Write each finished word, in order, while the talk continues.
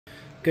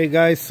Okay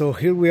guys, so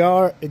here we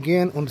are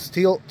again on the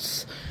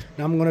stilts.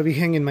 Now I'm gonna be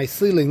hanging my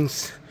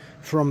ceilings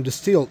from the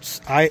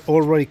stilts. I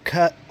already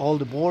cut all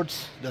the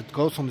boards that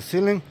goes on the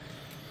ceiling,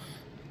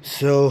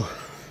 so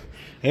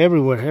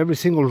everywhere, every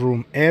single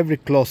room, every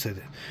closet.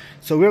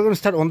 So we're gonna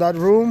start on that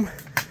room,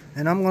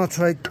 and I'm gonna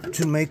try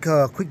to make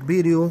a quick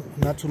video,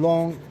 not too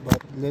long,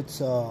 but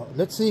let's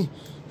see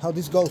how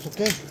this goes.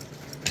 Okay.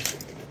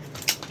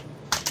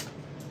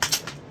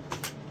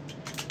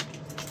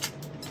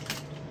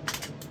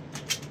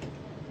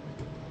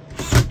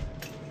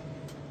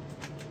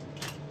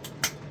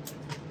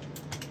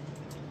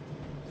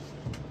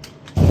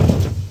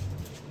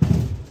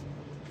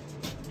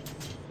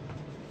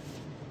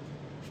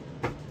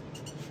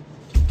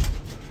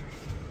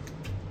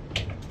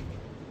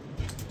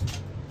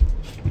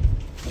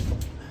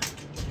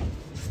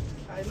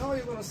 I know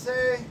you're gonna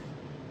say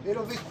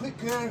it'll be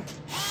quicker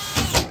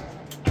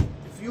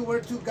if you were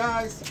two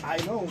guys. I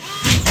know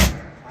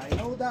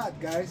that,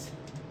 guys.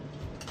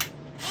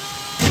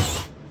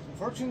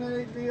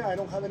 Unfortunately, I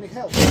don't have any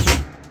help.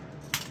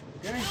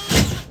 Okay,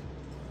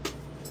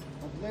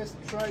 but let's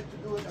try to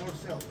do it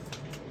ourselves.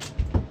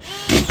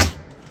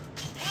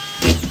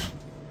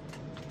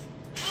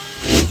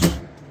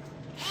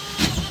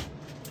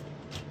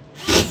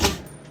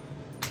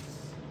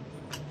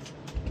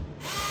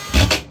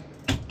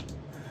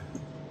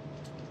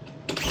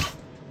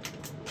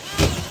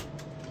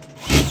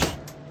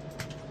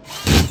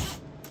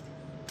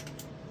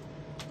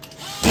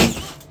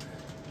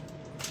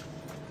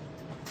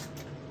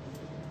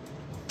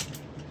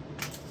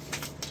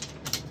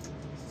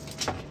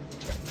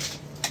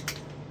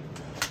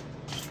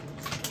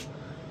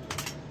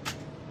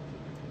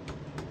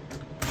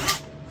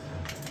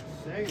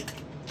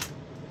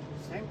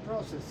 Same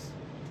process.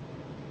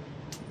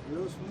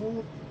 Just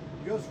move,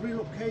 just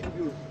relocate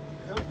your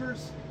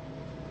helpers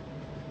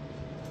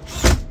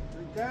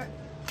like that.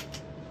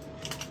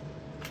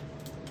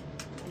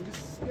 In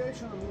this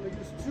occasion, I'm going to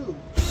use two.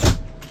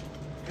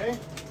 Okay.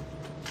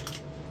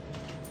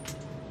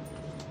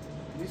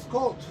 It's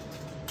cold.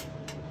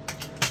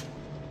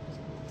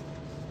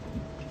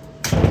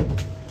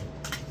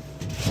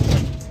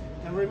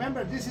 And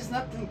remember, this is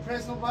not to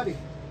impress nobody.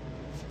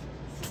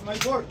 This is my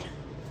work.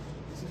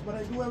 This is what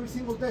I do every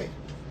single day.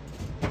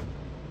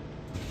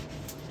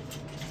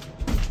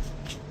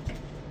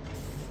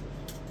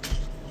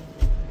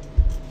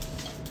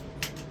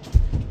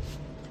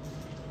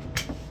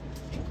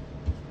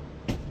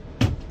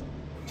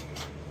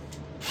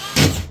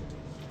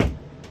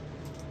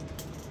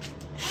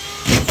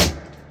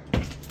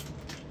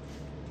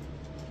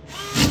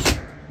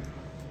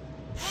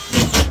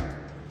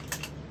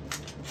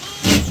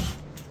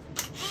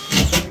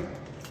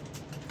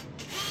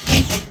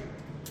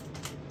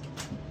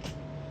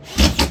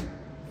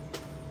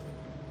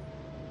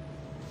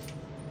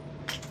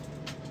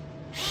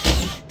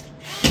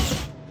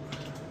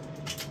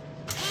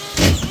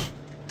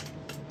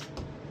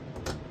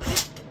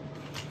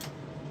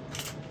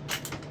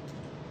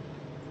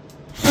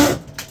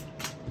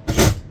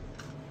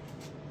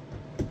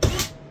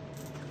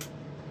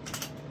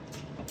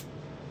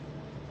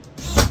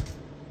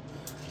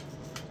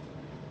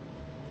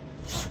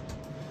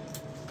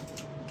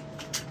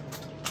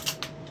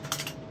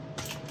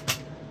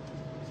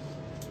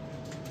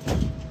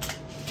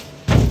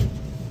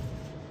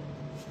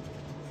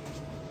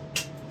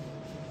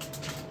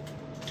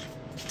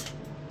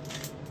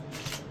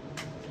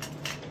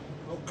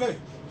 Okay.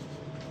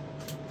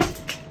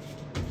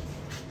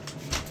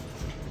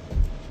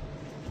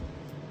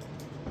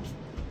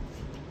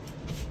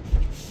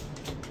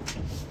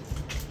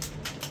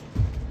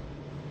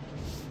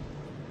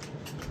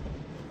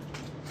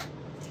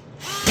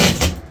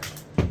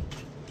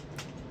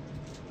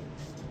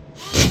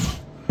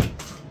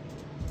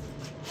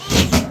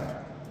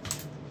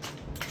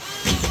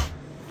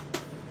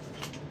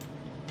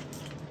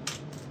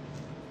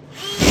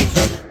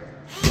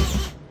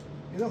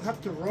 You don't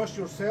have to rush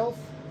yourself.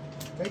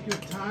 Take your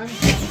time.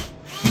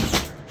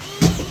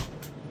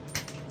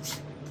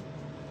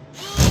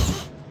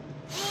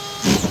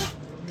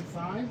 You'll be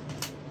fine.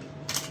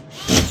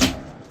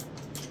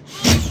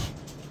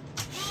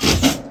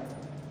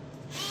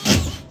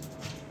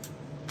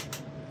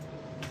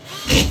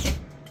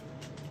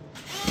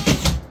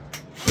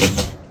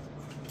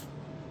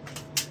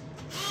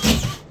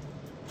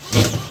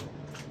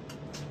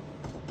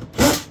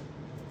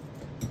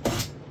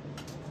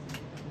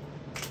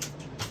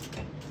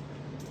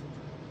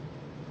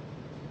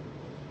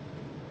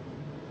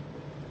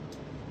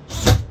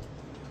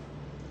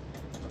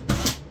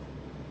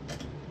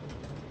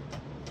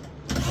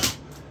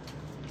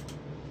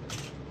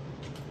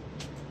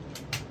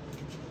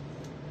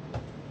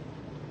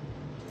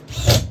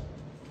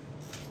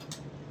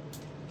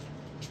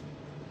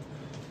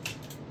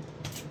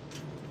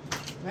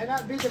 May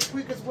not be the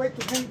quickest way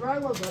to hang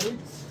drywall, but it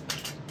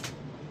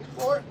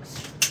works.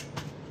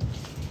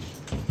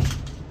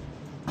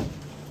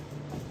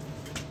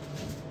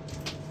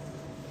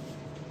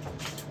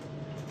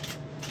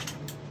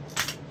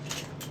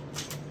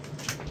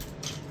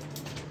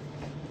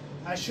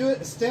 I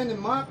should stand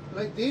them up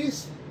like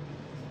this,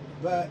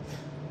 but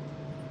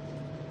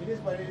it is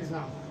what it is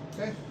now.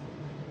 Okay.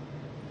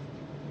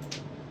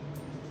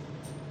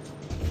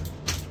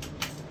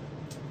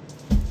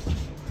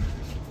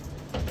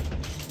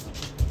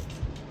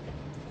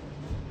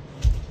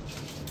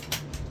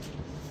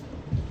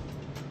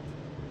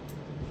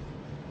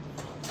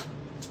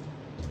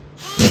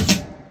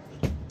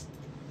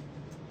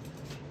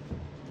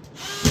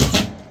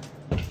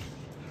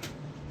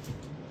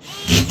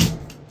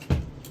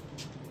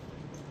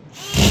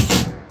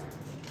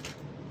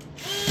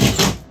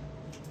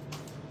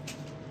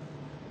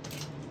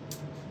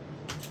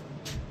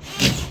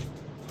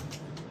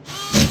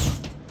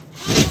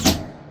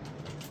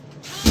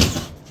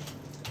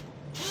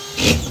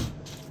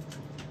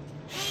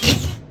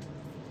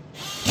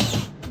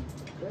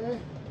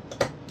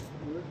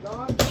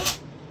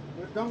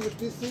 We're done with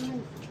this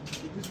ceiling,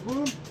 with this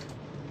room.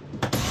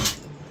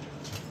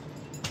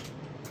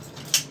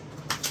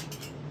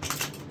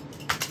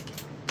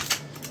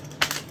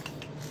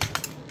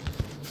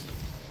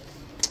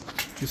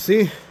 You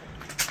see,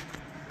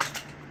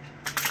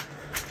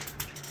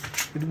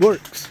 it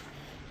works.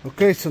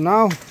 Okay, so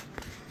now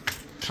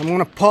I'm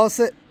gonna pause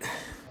it.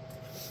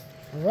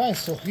 All right,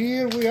 so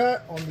here we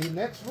are on the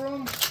next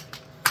room.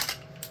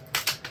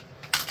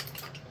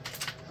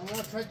 I'm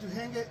gonna try to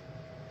hang it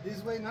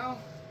this way now.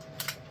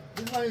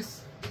 This one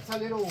is, it's a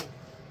little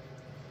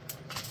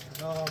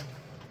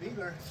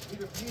bigger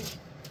piece.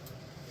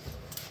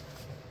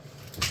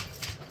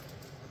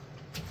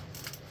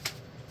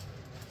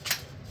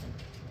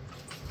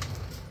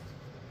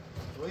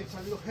 So it's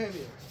a little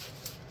heavier.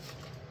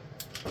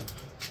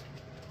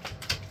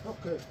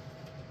 Okay.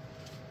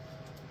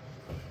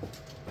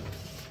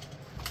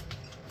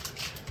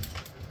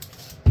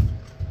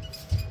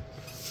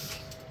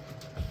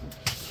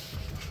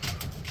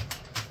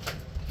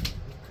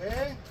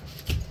 Okay.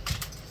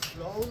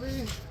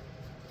 Slowly.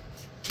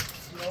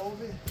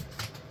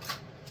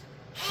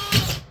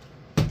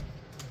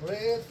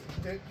 Breathe.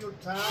 Take your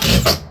time.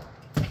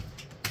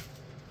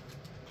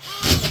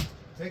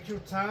 Take your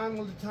time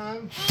all the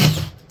time.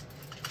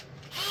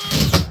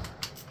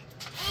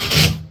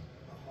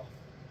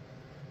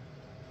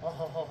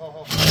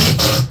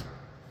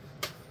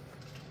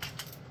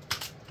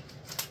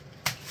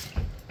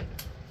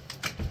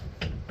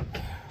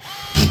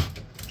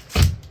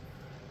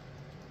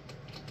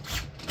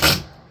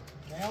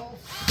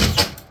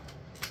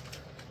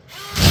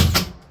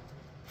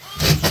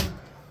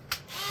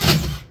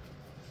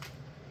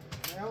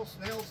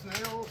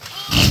 Nails.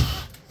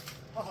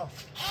 Oh.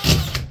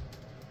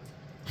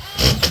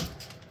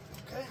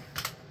 Okay.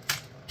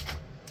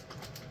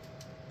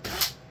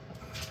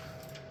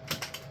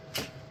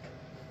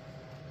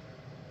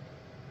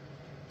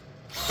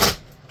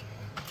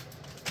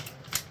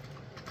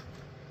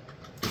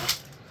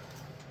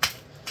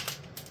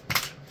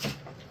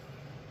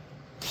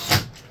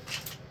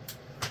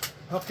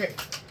 Okay.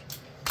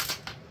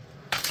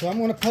 So I'm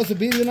gonna pause the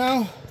video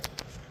now.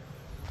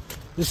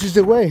 This is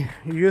the way.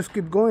 You just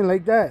keep going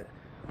like that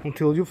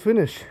until you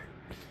finish.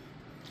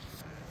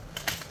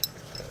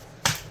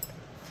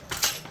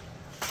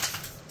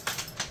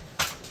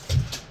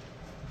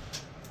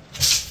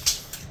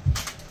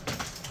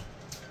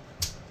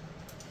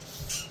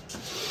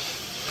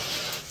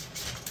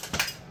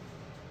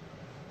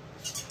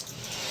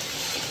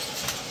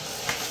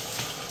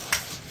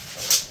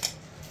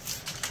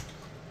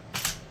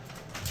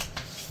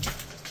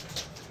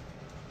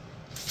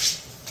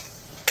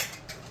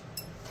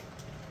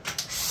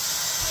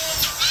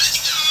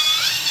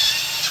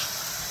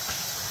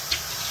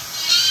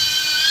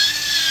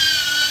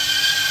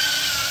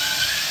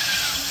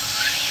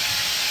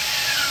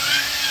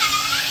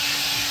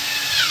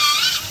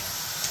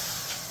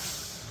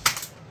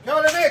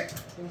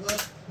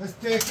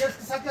 ¿Quieres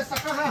que saque esta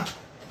caja?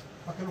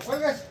 Para que lo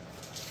cuelgues.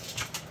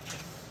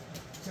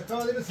 Se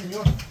acaba de ir el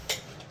señor.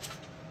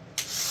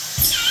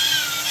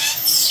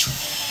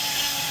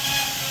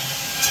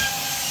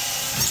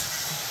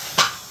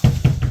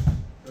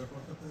 ¿Pero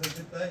cortaste el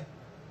tip ahí?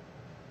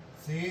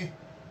 Sí.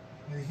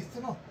 ¿Me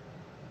dijiste no?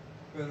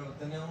 Pero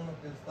tenía uno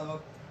que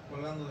estaba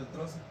colgando del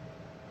trozo.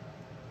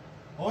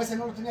 Oh, ese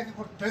no lo tenía que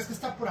cortar. Pero es que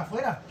está por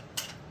afuera.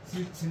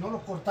 Si no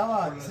lo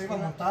cortaba, se iba a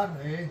montar.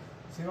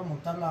 Se iba a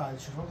montar el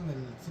shrock en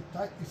el zip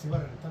tie y se iba a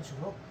reventar el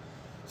shrock.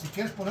 Si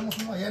quieres ponemos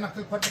uno allá en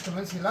aquel cuarto que lo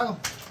he ensilado.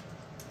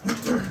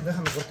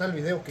 Déjame cortar el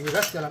video, que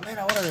llegaste a la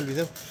mera hora del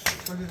video.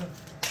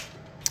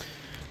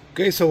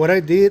 Okay, so what I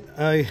did,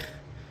 I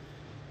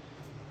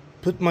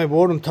put my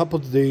board on top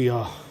of the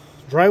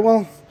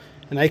drywall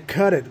and I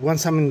cut it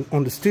once I'm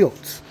on the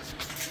stilts.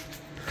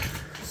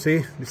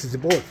 See, this is the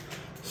board.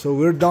 So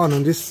we're done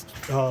on these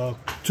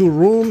 2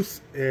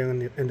 rooms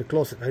and the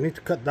closet. I need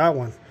to cut that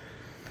one.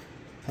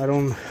 I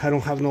don't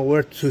have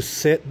nowhere to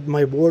set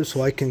my board,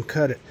 so I can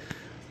cut it.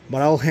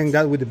 But I'll hang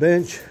that with the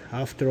bench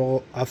after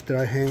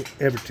I hang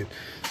everything.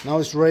 Now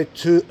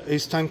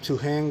it's time to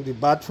hang the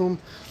bathroom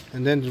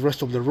and then the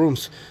rest of the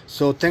rooms.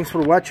 So thanks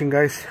for watching,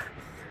 guys.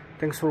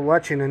 Thanks for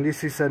watching, and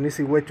this is an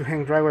easy way to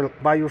hang drywall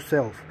by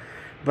yourself.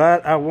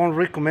 but I won't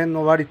recommend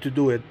nobody to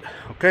do it.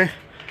 Okay,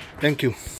 thank you.